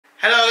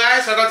Hello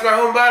guys, welcome to my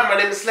home bar. My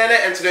name is Lele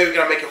and today we're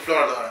gonna make a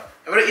Floradora.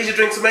 A very easy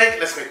drink to make.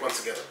 Let's make one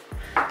together.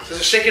 So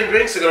it's a shaken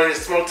drink, so we're gonna need a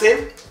small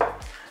tin.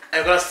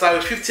 And we're gonna start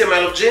with 50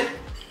 ml of gin.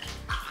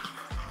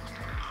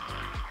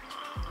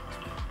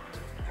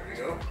 There we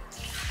go.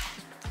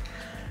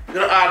 We're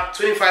gonna add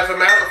 25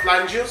 ml of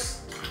lime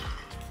juice.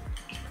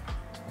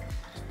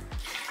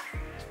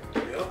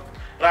 There we go.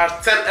 We're gonna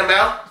add 10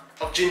 ml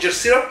of ginger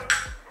syrup.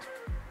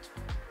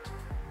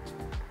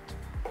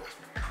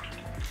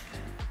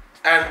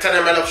 And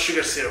 10 ml of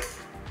sugar syrup.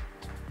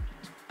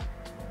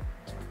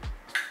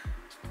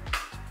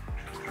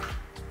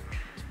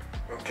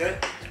 Okay,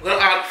 we're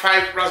gonna add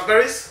 5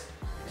 raspberries.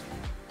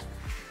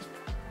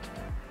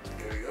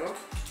 There we go.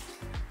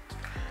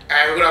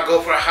 And we're gonna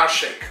go for a hard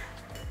shake.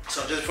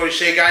 So just before you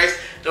shake, guys,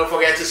 don't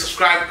forget to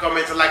subscribe,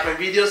 comment, and like my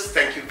videos.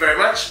 Thank you very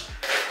much.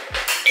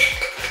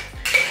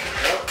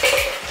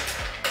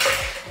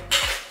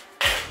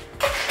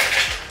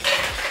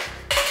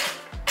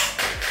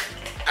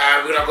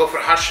 And we're gonna go for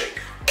a hard shake.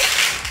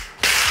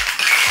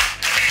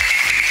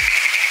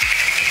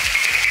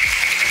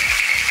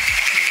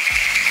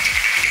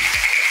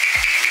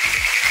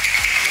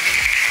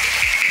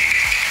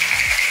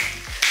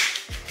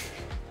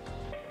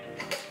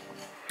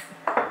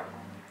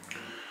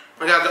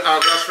 We got our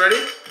glass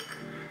ready.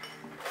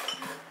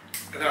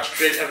 We're gonna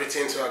strain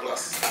everything into our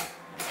glass.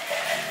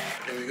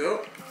 There we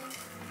go.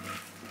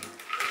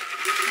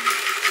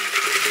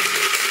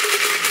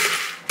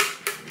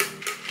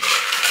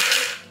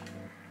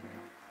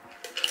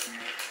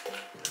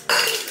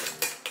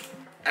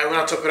 And we're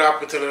gonna top it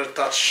up with a little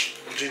touch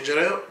of ginger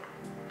ale.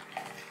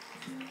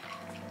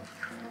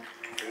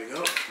 There we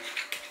go.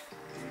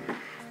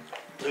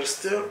 A little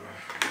still.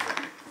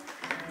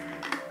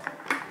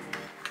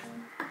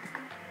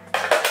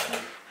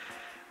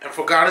 And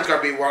for garnish, it's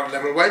gonna be 1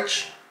 lemon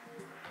wedge.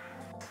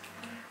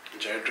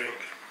 Enjoy your drink.